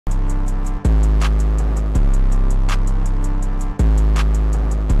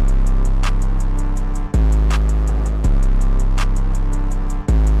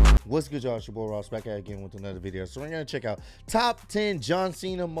good, y'all? It's your boy Ross back at again with another video. So we're gonna check out top 10 John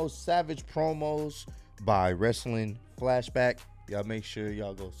Cena most savage promos by Wrestling Flashback. Y'all make sure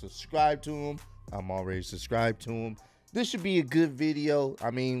y'all go subscribe to him. I'm already subscribed to him. This should be a good video.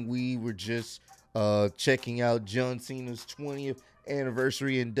 I mean, we were just checking out John Cena's 20th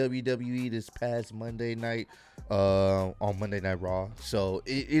anniversary in WWE this past Monday night on Monday Night Raw. So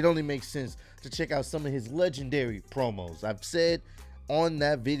it only makes sense to check out some of his legendary promos. I've said on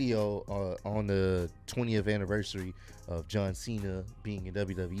that video on the 20th anniversary of John Cena being in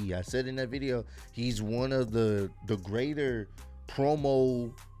WWE, I said in that video he's one of the greater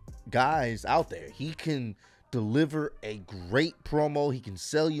promo guys out there. He can deliver a great promo. He can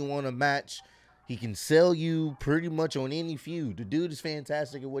sell you on a match. He can sell you pretty much on any feud. The dude is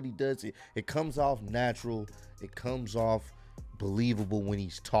fantastic at what he does. It comes off natural. It comes off believable when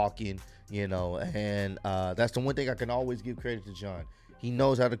he's talking, you know, and that's the one thing I can always give credit to John. He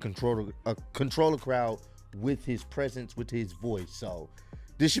knows how to control a crowd with his presence, with his voice. So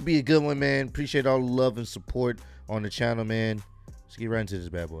this should be a good one, man. Appreciate all the love and support on the channel, man. Let's get right into this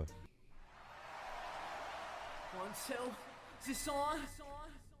bad boy. 1, 2, is this on?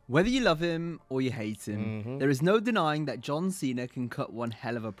 Whether you love him or you hate him, there is no denying that John Cena can cut one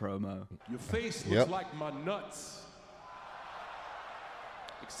hell of a promo. Your face looks like my nuts,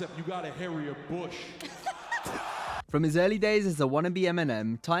 except you got a hairier bush. From his early days as a wannabe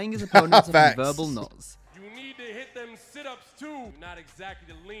Eminem, tying his opponents up in verbal knots. You need to hit them sit-ups too. Not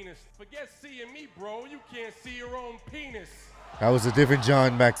exactly the leanest. Forget seeing me, bro. You can't see your own penis. That was a different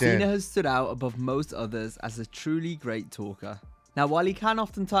John back then. Cena has stood out above most others as a truly great talker. Now, while he can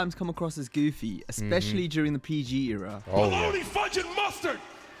oftentimes come across as goofy, especially during the PG era. Bologna, fudge, and mustard!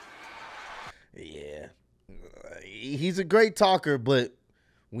 Yeah. He's a great talker, but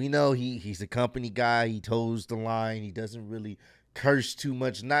we know he's a company guy. He toes the line. He doesn't really curse too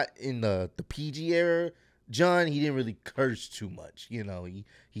much. Not in the PG era. John, he didn't really curse too much. You know,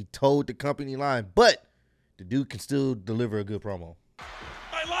 he toed the company line, but the dude can still deliver a good promo.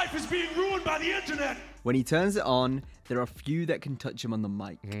 My life is being ruined by the internet! When he turns it on, there are few that can touch him on the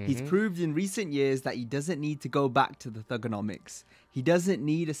mic. He's proved in recent years that he doesn't need to go back to the thugonomics. He doesn't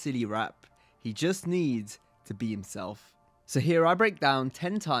need a silly rap. He just needs to be himself. So here I break down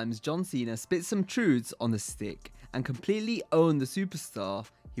 10 times John Cena spit some truths on the stick and completely owned the superstar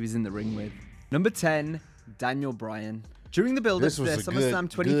he was in the ring with. Number 10, Daniel Bryan. During the build-up to their SummerSlam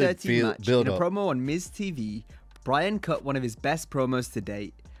 2013 match, in a promo on Miz TV, Bryan cut one of his best promos to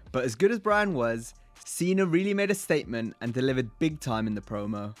date. But as good as Bryan was, Cena really made a statement and delivered big time in the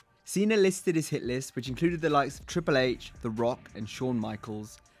promo. Cena listed his hit list, which included the likes of Triple H, The Rock, and Shawn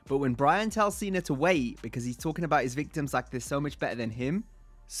Michaels. But when Bryan tells Cena to wait because he's talking about his victims like they're so much better than him,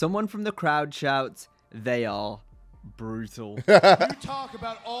 someone from the crowd shouts, "They are brutal." You talk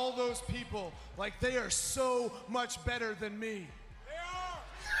about all those people like they are so much better than me. They are!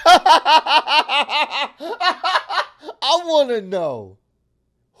 I want to know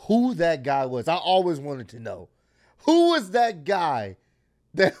who that guy was. I always wanted to know. Who was that guy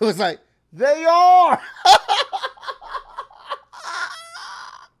that was like, they are?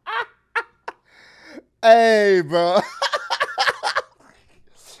 Hey, bro.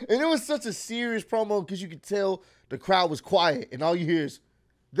 And it was such a serious promo because you could tell the crowd was quiet and all you hear is,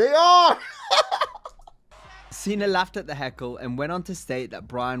 they are. Cena laughed at the heckle and went on to state that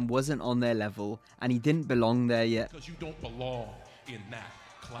Bryan wasn't on their level and he didn't belong there yet. Because you don't belong in that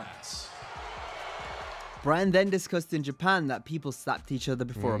class. Bryan then discussed in Japan that people slapped each other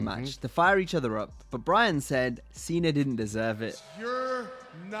before a match to fire each other up, but Bryan said Cena didn't deserve it. You're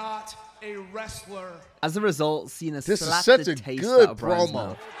not a wrestler. As a result, Cena This is slapped such the a taste good out of Bryan's promo.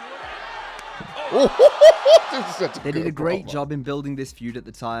 mouth. This is such a They did a good great promo. job in building this feud at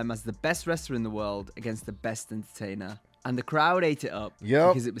the time as the best wrestler in the world against the best entertainer. And the crowd ate it up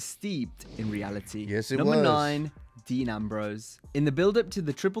because it was steeped in reality. Yes, it Number was. 9, Dean Ambrose. In the build-up to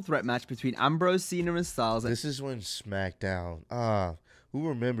the triple threat match between Ambrose, Cena, and Styles. This is when SmackDown. Who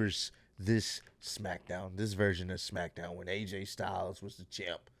remembers this SmackDown? This version of SmackDown when AJ Styles was the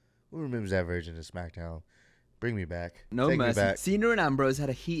champ. Who remembers that version of SmackDown? Bring me back. No Take me mercy. back. Cena and Ambrose had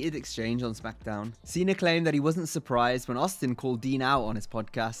a heated exchange on SmackDown. Cena claimed that he wasn't surprised when Austin called Dean out on his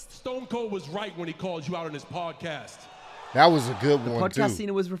podcast. Stone Cold was right when he called you out on his podcast. That was a good The one, podcast too.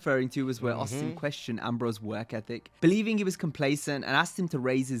 Cena was referring to was where Austin questioned Ambrose's work ethic, believing he was complacent and asked him to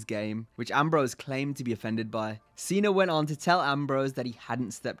raise his game, which Ambrose claimed to be offended by. Cena went on to tell Ambrose that he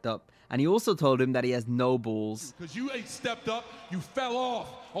hadn't stepped up, and he also told him that he has no balls. Because you ain't stepped up, you fell off.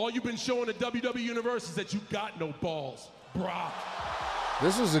 All you've been showing the WWE Universe is that you got no balls, brah.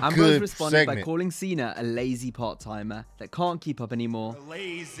 This was a Ambrose good responded segment. by calling Cena a lazy part-timer that can't keep up anymore.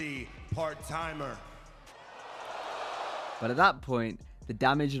 Lazy part-timer. But at that point, the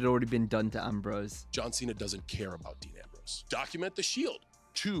damage had already been done to Ambrose. John Cena doesn't care about Dean Ambrose. Document the Shield.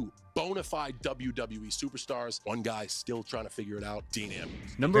 2 bona fide WWE superstars. 1 guy still trying to figure it out, Dean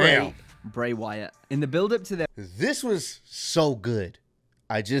Ambrose. Number Damn. 8, Bray Wyatt. In the build-up to their This was so good.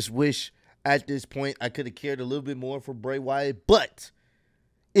 I just wish at this point I could have cared a little bit more for Bray Wyatt, but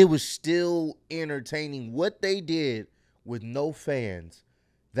it was still entertaining. What they did with no fans,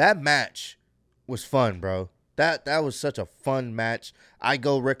 that match was fun, bro. That was such a fun match. I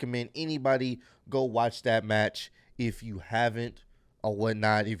go recommend anybody go watch that match if you haven't or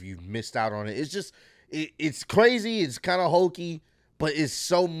whatnot, if you've missed out on it. It's just, it's crazy. It's kind of hokey, but it's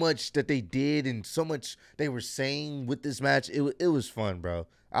so much that they did and so much they were saying with this match. It was fun, bro.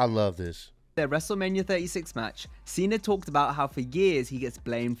 I love this. their WrestleMania 36 match, Cena talked about how for years he gets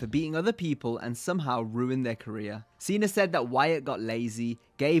blamed for beating other people and somehow ruined their career. Cena said that Wyatt got lazy,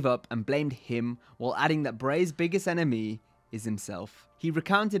 gave up and blamed him, while adding that Bray's biggest enemy is himself. He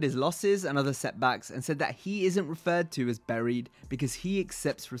recounted his losses and other setbacks and said that he isn't referred to as buried because he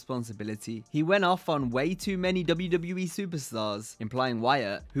accepts responsibility. He went off on way too many WWE superstars, implying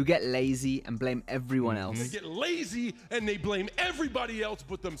Wyatt, who get lazy and blame everyone else. They get lazy and they blame everybody else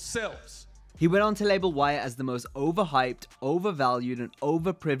but themselves. He went on to label Wyatt as the most overhyped, overvalued, and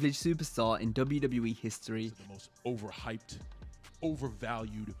overprivileged superstar in WWE history. The most overhyped,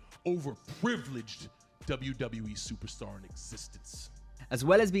 overvalued, overprivileged WWE superstar in existence. As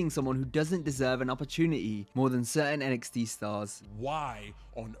well as being someone who doesn't deserve an opportunity more than certain NXT stars. Why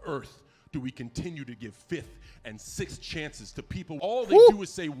on earth do we continue to give 5th and 6th chances to people? All they do is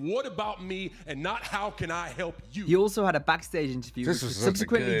say, what about me, and not how can I help you? He also had a backstage interview, which was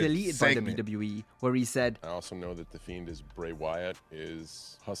subsequently deleted segment by WWE, where he said, I also know that the Fiend is Bray Wyatt,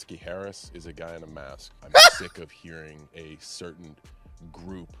 is Husky Harris, is a guy in a mask. I'm sick of hearing a certain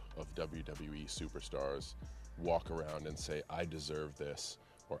group of WWE superstars walk around and say, I deserve this,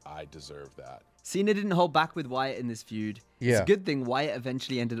 or I deserve that. Cena didn't hold back with Wyatt in this feud. Yeah. It's a good thing Wyatt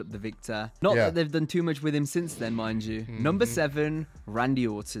eventually ended up the victor. Not that they've done too much with him since then, mind you. Number 7, Randy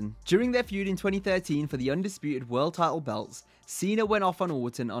Orton. During their feud in 2013 for the undisputed world title belts, Cena went off on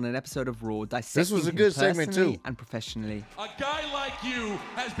Orton on an episode of Raw, dissecting This was a him good segment personally too. and professionally. A guy like you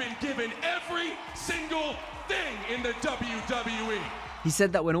has been given every single thing in the WWE. He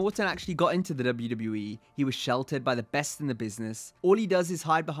said that when Orton actually got into the WWE, he was sheltered by the best in the business. All he does is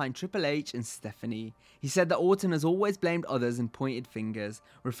hide behind Triple H and Stephanie. He said that Orton has always blamed others and pointed fingers,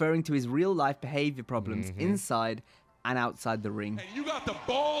 referring to his real-life behavior problems inside and outside the ring. And you got the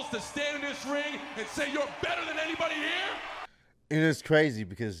balls to stand in this ring and say you're better than anybody here? And it's crazy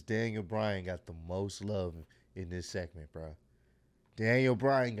because Daniel Bryan got the most love in this segment, bro. Daniel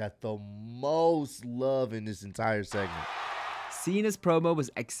Bryan got the most love in this entire segment. Cena's promo was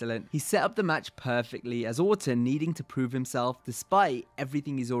excellent. He set up the match perfectly as Orton needing to prove himself despite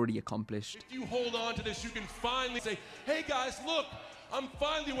everything he's already accomplished. If you hold on to this, you can finally say, hey guys, look, I'm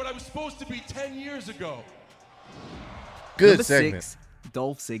finally what I was supposed to be 10 years ago. Good Number segment. 6,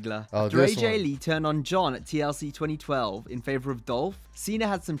 Dolph Ziggler. Oh, After this AJ one. Lee turned on John at TLC 2012 in favor of Dolph, Cena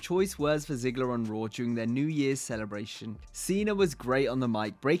had some choice words for Ziggler on Raw during their New Year's celebration. Cena was great on the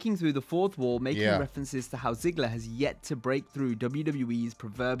mic, breaking through the fourth wall, making references to how Ziggler has yet to break through WWE's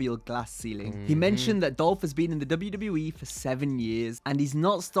proverbial glass ceiling. He mentioned that Dolph has been in the WWE for 7 years, and he's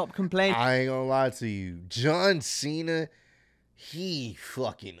not stopped complaining. I ain't gonna lie to you. John Cena, he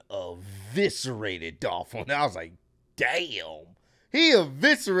fucking eviscerated Dolph. And I was like, damn. He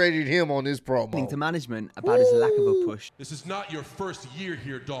eviscerated him on this promo. To management about his lack of a push. This is not your first year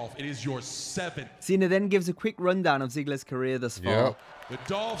here, Dolph. It is your 7th. Cena then gives a quick rundown of Ziggler's career thus far. The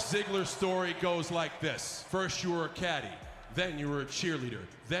Dolph Ziggler story goes like this. First you were a caddy, then you were a cheerleader,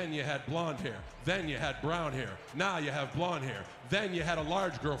 then you had blonde hair, then you had brown hair, now you have blonde hair, then you had a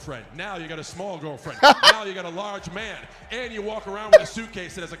large girlfriend, now you got a small girlfriend, now you got a large man, and you walk around with a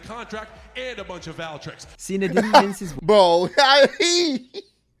suitcase that has a contract and a bunch of Valtrex. Cena didn't mince his Bro,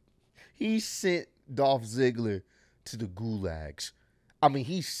 he sent Dolph Ziggler to the gulags. I mean,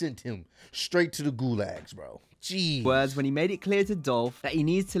 he sent him straight to the gulags, bro. Jeez. words when he made it clear to Dolph that he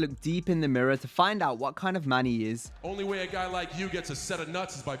needs to look deep in the mirror to find out what kind of man he is. Only way a guy like you gets a set of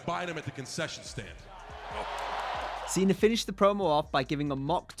nuts is by buying them at the concession stand. Cena finished the promo off by giving a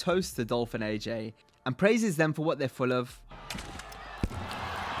mock toast to Dolph and AJ and praises them for what they're full of.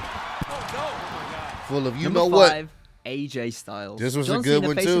 Full of you Number know what? 5, AJ Styles. This was a John good Cena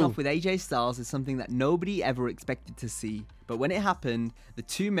one, facing too. off with AJ Styles is something that nobody ever expected to see. But when it happened, the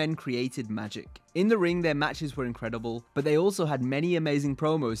two men created magic. In the ring, their matches were incredible, but they also had many amazing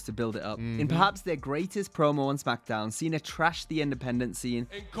promos to build it up. In perhaps their greatest promo on SmackDown, Cena trashed the independent scene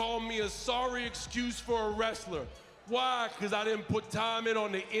And call me a sorry excuse for a wrestler. Why? Because I didn't put time in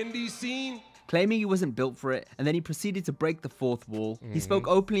on the indie scene? claiming he wasn't built for it, and then he proceeded to break the fourth wall. He spoke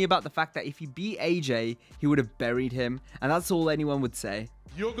openly about the fact that if he beat AJ, he would have buried him, and that's all anyone would say.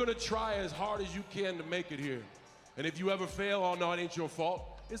 You're gonna try as hard as you can to make it here. And if you ever fail, oh no, it ain't your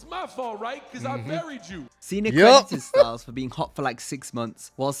fault. It's my fault, right? Because I buried you. Cena credited Styles for being hot for like 6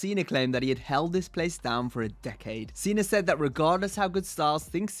 months, while Cena claimed that he had held this place down for a decade. Cena said that regardless how good Styles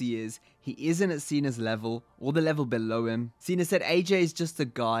thinks he is, he isn't at Cena's level or the level below him. Cena said AJ is just a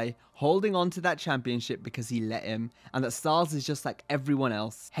guy holding on to that championship because he let him, and that Styles is just like everyone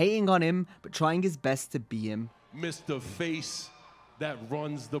else, hating on him but trying his best to be him. Mr. Face that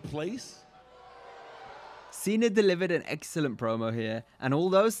runs the place. Cena delivered an excellent promo here, and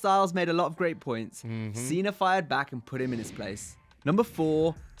although Styles made a lot of great points, Cena fired back and put him in his place. Number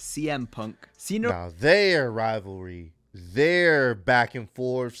 4, CM Punk. Cena. Now their rivalry, their back and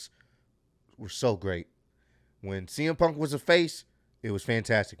forths were so great. When CM Punk was a face, it was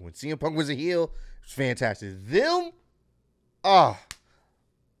fantastic. When CM Punk was a heel, it was fantastic. I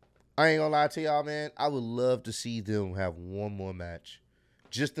ain't gonna lie to y'all, man. I would love to see them have one more match.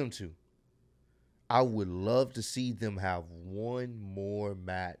 Just them two. I would love to see them have one more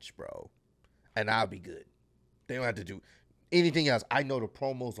match, bro. And I'll be good. They don't have to do anything else. I know the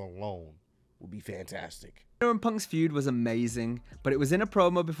promos alone will be fantastic. Cena and Punk's feud was amazing, but it was in a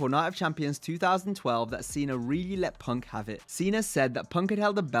promo before Night of Champions 2012 that Cena really let Punk have it. Cena said that Punk had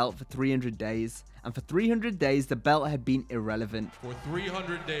held the belt for 300 days, and for 300 days the belt had been irrelevant. For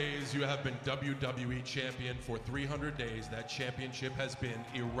 300 days, you have been WWE champion. For 300 days, that championship has been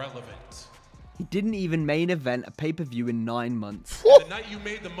irrelevant. He didn't even main event a pay-per-view in 9 months. The night you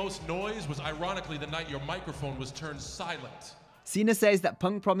made the most noise was ironically the night your microphone was turned silent. Cena says that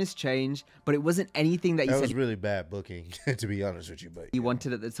Punk promised change, but it wasn't anything that he That said was really bad booking, to be honest with you. But he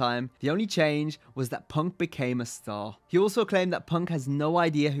wanted at the time. The only change was that Punk became a star. He also claimed that Punk has no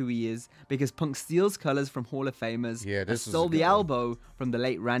idea who he is because Punk steals colors from Hall of Famers and stole the elbow from the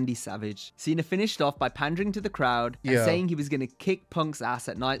late Randy Savage. Cena finished off by pandering to the crowd and saying he was going to kick Punk's ass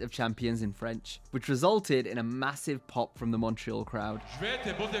at Night of Champions in French, which resulted in a massive pop from the Montreal crowd. Je vais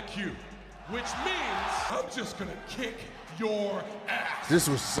te botter cul, which means I'm just gonna kick your ass. this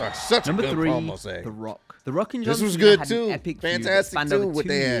was such a Number good 3, promo, say. The Rock. The Rock and John This was Cena good had too. an epic feud that Fantastic spanned too, over what 2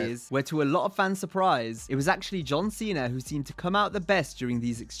 they had. years, where to a lot of fans' surprise, it was actually John Cena who seemed to come out the best during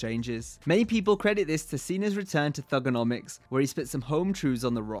these exchanges. Many people credit this to Cena's return to Thugonomics, where he spit some home truths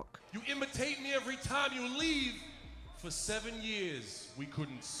on The Rock. You imitate me every time you leave. For 7 years, we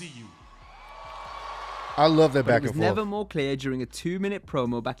couldn't see you. I love that But back it was and forth. never more clear during a 2-minute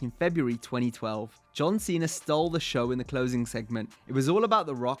promo back in February 2012. John Cena stole the show in the closing segment. It was all about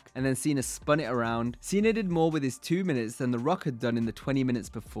The Rock, and then Cena spun it around. Cena did more with his 2 minutes than The Rock had done in the 20 minutes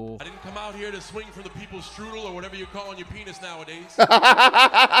before. I didn't come out here to swing for the people's strudel or whatever you're calling your penis nowadays.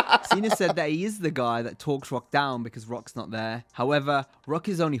 Cena said that he is the guy that talks Rock down because Rock's not there. However, Rock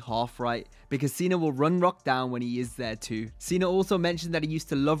is only half right because Cena will run Rock down when he is there too. Cena also mentioned that he used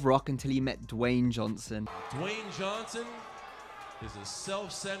to love Rock until he met Dwayne Johnson. Dwayne Johnson is a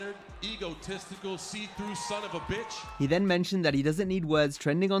self-centered, egotistical, see-through son of a bitch. He then mentioned that he doesn't need words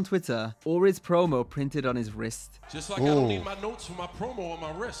trending on Twitter or his promo printed on his wrist. Just like I don't need my notes for my promo on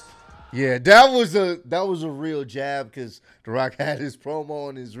my wrist. Yeah, that was a real jab because The Rock had his promo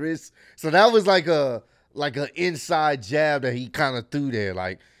on his wrist, so that was like a inside jab that he kind of threw there.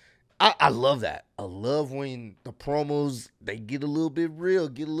 Like, I love that. I love when the promos they get a little bit real,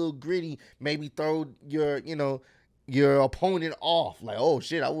 get a little gritty, maybe throw your opponent off. Like, oh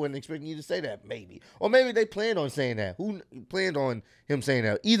shit, I wasn't expecting you to say that. Maybe, or maybe they planned on saying that. Who planned on him saying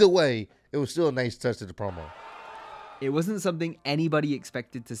that? Either way, it was still a nice touch to the promo. It wasn't something anybody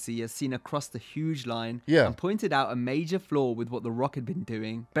expected to see as Cena crossed a huge line Yeah. and pointed out a major flaw with what The Rock had been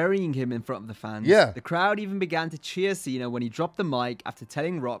doing, burying him in front of the fans. Yeah. The crowd even began to cheer Cena when he dropped the mic after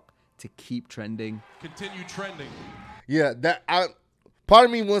telling Rock to keep trending. Continue trending. Yeah, part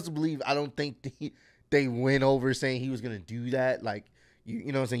of me wants to believe. I don't think they went over saying he was gonna do that. Like,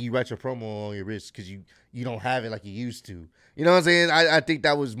 you know what I'm saying? You write your promo on your wrist because you don't have it like you used to. You know what I'm saying? I think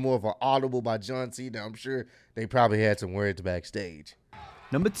that was more of an audible by John Cena. I'm sure they probably had some words backstage.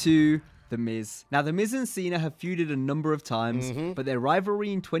 Number 2, The Miz. Now, The Miz and Cena have feuded a number of times, but their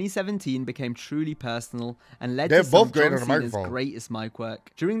rivalry in 2017 became truly personal and led to some of John Cena's greatest mic work.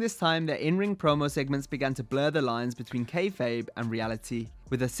 During this time, their in-ring promo segments began to blur the lines between kayfabe and reality,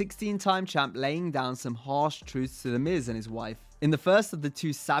 with a 16-time champ laying down some harsh truths to The Miz and his wife. In the first of the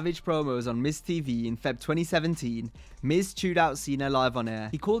two savage promos on Miz TV in Feb 2017, Miz chewed out Cena live on air.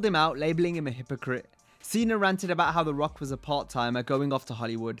 He called him out, labeling him a hypocrite. Cena ranted about how The Rock was a part-timer going off to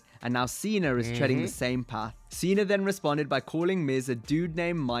Hollywood, and now Cena is treading the same path. Cena then responded by calling Miz a dude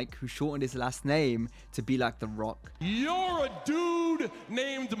named Mike who shortened his last name to be like The Rock. You're a dude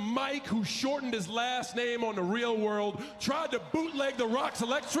named Mike who shortened his last name on the real world, tried to bootleg The Rock's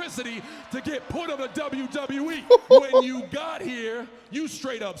electricity to get put on the WWE. When you got here, you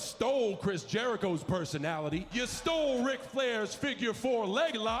straight up stole Chris Jericho's personality. You stole Ric Flair's figure 4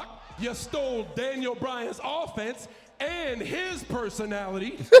 leg lock. You stole Daniel Bryan's offense and his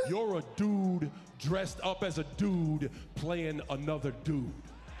personality. You're a dude dressed up as a dude playing another dude.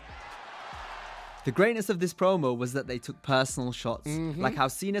 The greatness of this promo was that they took personal shots, like how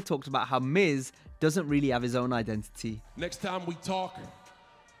Cena talked about how Miz doesn't really have his own identity. Next time we talk,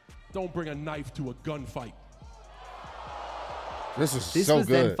 don't bring a knife to a gunfight. This was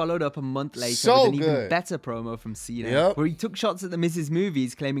then followed up a month later with an even better promo from Cena, where he took shots at the Miz's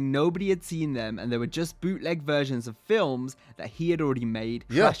movies, claiming nobody had seen them and they were just bootleg versions of films that he had already made,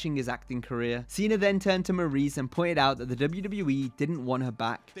 crashing his acting career. Cena then turned to Maryse and pointed out that the WWE didn't want her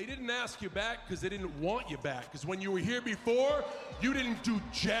back. They didn't ask you back because they didn't want you back, because when you were here before, you didn't do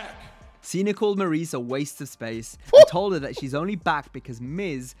jack. Cena called Maryse a waste of space and told her that she's only back because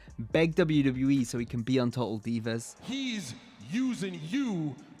Miz begged WWE so he can be on Total Divas. He's using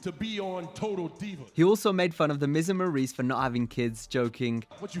you to be on Total Divas. He also made fun of the Miz and Maryse for not having kids, joking,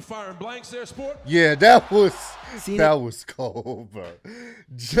 "What, you firing blanks there, sport?" Yeah, that was cold, bro.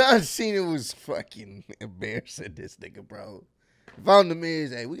 John Cena was fucking embarrassing this nigga, bro. If I'm the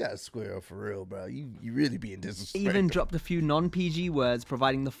Miz, hey, we got to square up for real, bro. You really being disrespectful. He even dropped a few non-PG words,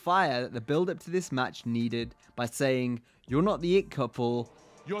 providing the fire that the build-up to this match needed by saying, "You're not the it couple.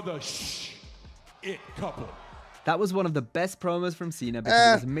 You're the it couple." That was one of the best promos from Cena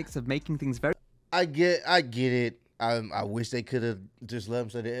because it was a mix of making things very... I get it. I wish they could have just let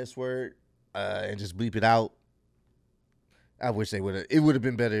him say the S word and just bleep it out. I wish they would have. It would have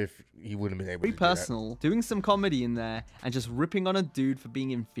been better if he wouldn't have been able to do that. Very personal, doing some comedy in there and just ripping on a dude for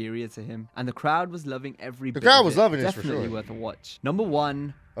being inferior to him. And the crowd was loving every bit of it. The crowd was loving this for sure. Definitely worth a watch. Number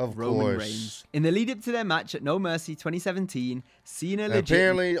 1, Roman Reigns. In the lead up to their match at No Mercy 2017, Cena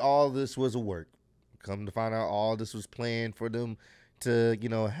apparently all this was a work. Come to find out, all this was planned for them to, you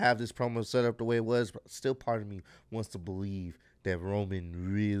know, have this promo set up the way it was. But still, part of me wants to believe that Roman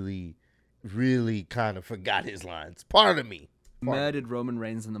really kind of forgot his lines. Part of me. Murdered Roman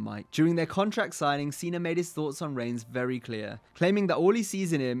Reigns on the mic. During their contract signing, Cena made his thoughts on Reigns very clear, claiming that all he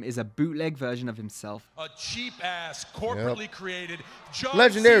sees in him is a bootleg version of himself. A cheap-ass, corporately created John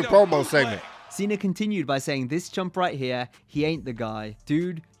legendary Cena promo bootleg segment. Cena continued by saying, "This chump right here, he ain't the guy.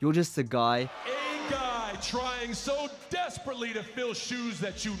 Dude, you're just a guy. A guy trying so desperately to fill shoes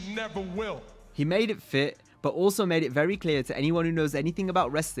that you never will." He made it fit, but also made it very clear to anyone who knows anything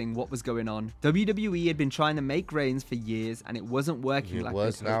about wrestling what was going on. WWE had been trying to make Reigns for years, and it wasn't working like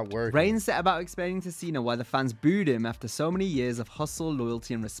was not working. Reigns set about explaining to Cena why the fans booed him after so many years of hustle,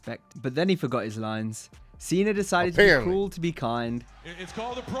 loyalty, and respect. But then he forgot his lines. Cena decided to be cruel to be kind. It's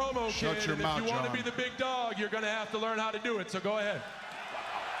called a promo, Shut kid, your and mouth, if you want to John. be the big dog, you're going to have to learn how to do it, so go ahead.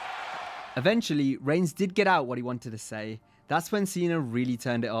 Eventually, Reigns did get out what he wanted to say. That's when Cena really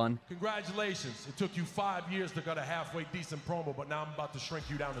turned it on. Congratulations. It took you 5 years to cut a halfway decent promo, but now I'm about to shrink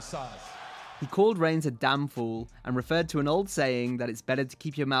you down to size. He called Reigns a damn fool and referred to an old saying that it's better to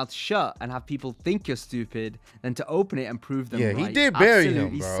keep your mouth shut and have people think you're stupid than to open it and prove them right. Yeah, he did bury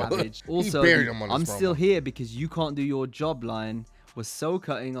Absolutely him, bro. Savage. He Also, buried him on this "I'm promo. still here because you can't do your job" line was so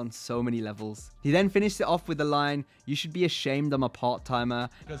cutting on so many levels. He then finished it off with the line, "You should be ashamed I'm a part-timer."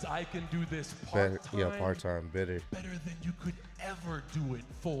 Because I can do this Better, part-time, part-time, better than you could ever do it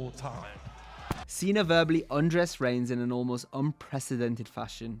full-time. Cena verbally undressed Reigns in an almost unprecedented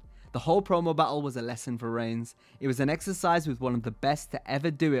fashion. The whole promo battle was a lesson for Reigns. It was an exercise with one of the best to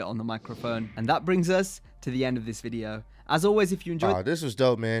ever do it on the microphone. And that brings us to the end of this video. As always, if you enjoyed... Oh, this was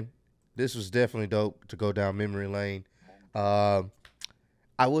dope, man. This was definitely dope to go down memory lane.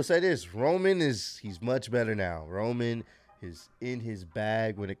 I will say this. Roman he's much better now. Roman is in his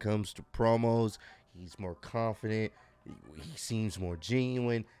bag when it comes to promos. He's more confident. He seems more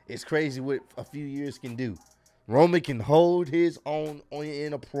genuine. It's crazy what a few years can do. Roman can hold his own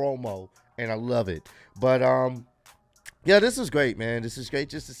in a promo, and I love it. But Yeah, this was great, man. This is great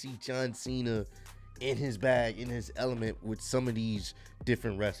just to see John Cena in his bag, in his element with some of these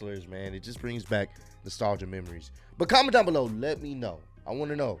different wrestlers, man. It just brings back nostalgia memories. But comment down below. Let me know. I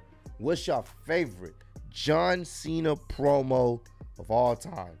want to know, what's your favorite John Cena promo of all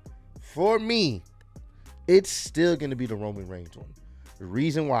time? For me, it's still going to be the Roman Reigns one. The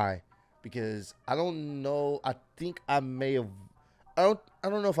reason why, because I don't know. I think I may have. I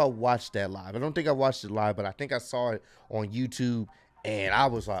don't know if I watched that live. I don't think I watched it live, but I think I saw it on YouTube, and I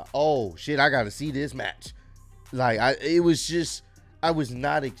was like, "Oh shit, I got to see this match." Like, I was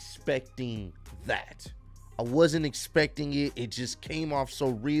not expecting that. I wasn't expecting it. It just came off so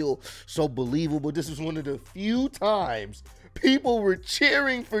real, so believable. This was one of the few times people were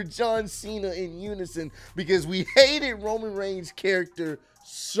cheering for John Cena in unison because we hated Roman Reigns' character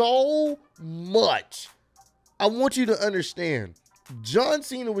so much. I want you to understand, John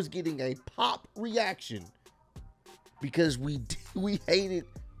Cena was getting a pop reaction because we hated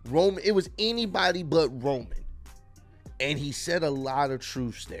Roman. It was anybody but Roman. And he said a lot of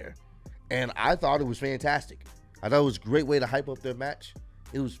truths there. And I thought it was fantastic. I thought it was a great way to hype up their match.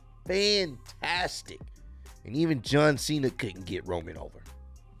 It was fantastic. And even John Cena couldn't get Roman over.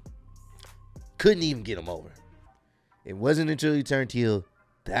 Couldn't even get him over. It wasn't until he turned heel,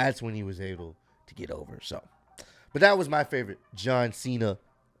 that's when he was able to get over. So, but that was my favorite John Cena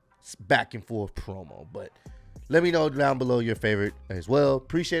back and forth promo. But let me know down below your favorite as well.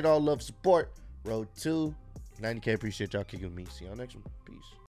 Appreciate all love, support. Road to 90K. Appreciate y'all kicking with me. See y'all next one. Peace.